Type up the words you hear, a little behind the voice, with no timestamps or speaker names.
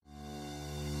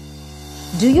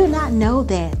Do you not know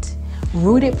that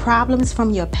rooted problems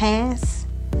from your past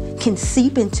can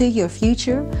seep into your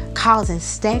future, causing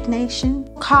stagnation,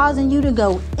 causing you to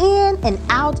go in and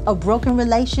out of broken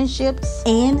relationships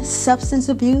and substance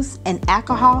abuse and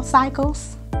alcohol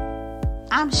cycles?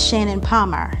 I'm Shannon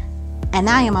Palmer, and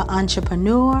I am an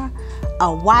entrepreneur,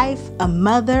 a wife, a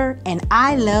mother, and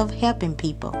I love helping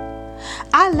people.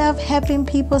 I love helping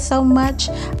people so much,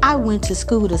 I went to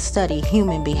school to study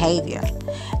human behavior,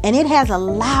 and it has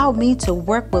allowed me to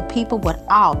work with people with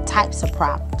all types of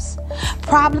problems.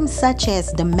 Problems such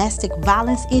as domestic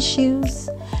violence issues,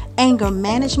 anger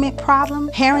management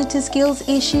problems, parenting skills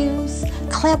issues,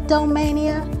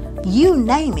 kleptomania, you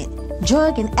name it,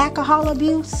 drug and alcohol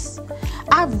abuse.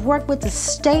 I've worked with the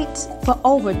state for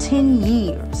over 10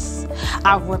 years.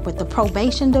 I've worked with the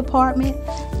probation department,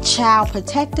 child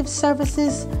protective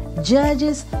services,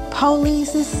 judges,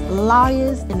 police,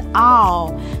 lawyers, and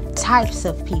all types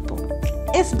of people.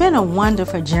 It's been a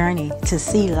wonderful journey to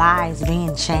see lives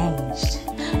being changed.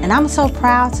 And I'm so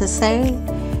proud to say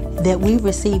that we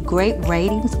receive great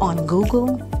ratings on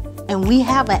Google, and we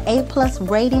have an A+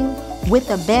 rating with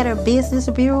the Better Business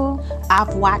Bureau.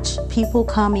 I've watched people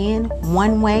come in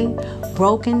one way,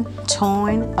 broken,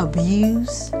 torn,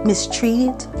 abused,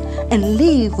 mistreated, and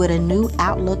leave with a new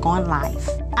outlook on life.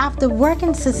 After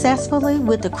working successfully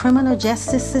with the criminal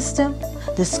justice system,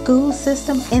 the school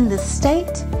system, and the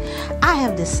state, I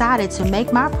have decided to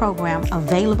make my program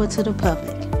available to the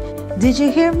public. Did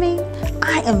you hear me?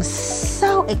 I am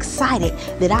so excited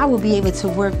that I will be able to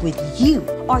work with you.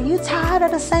 Are you tired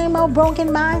of the same old broken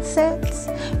mindsets?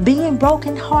 Being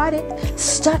brokenhearted?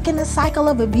 Stuck in a cycle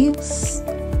of abuse?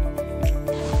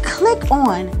 Click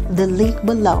on the link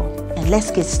below and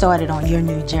let's get started on your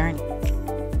new journey.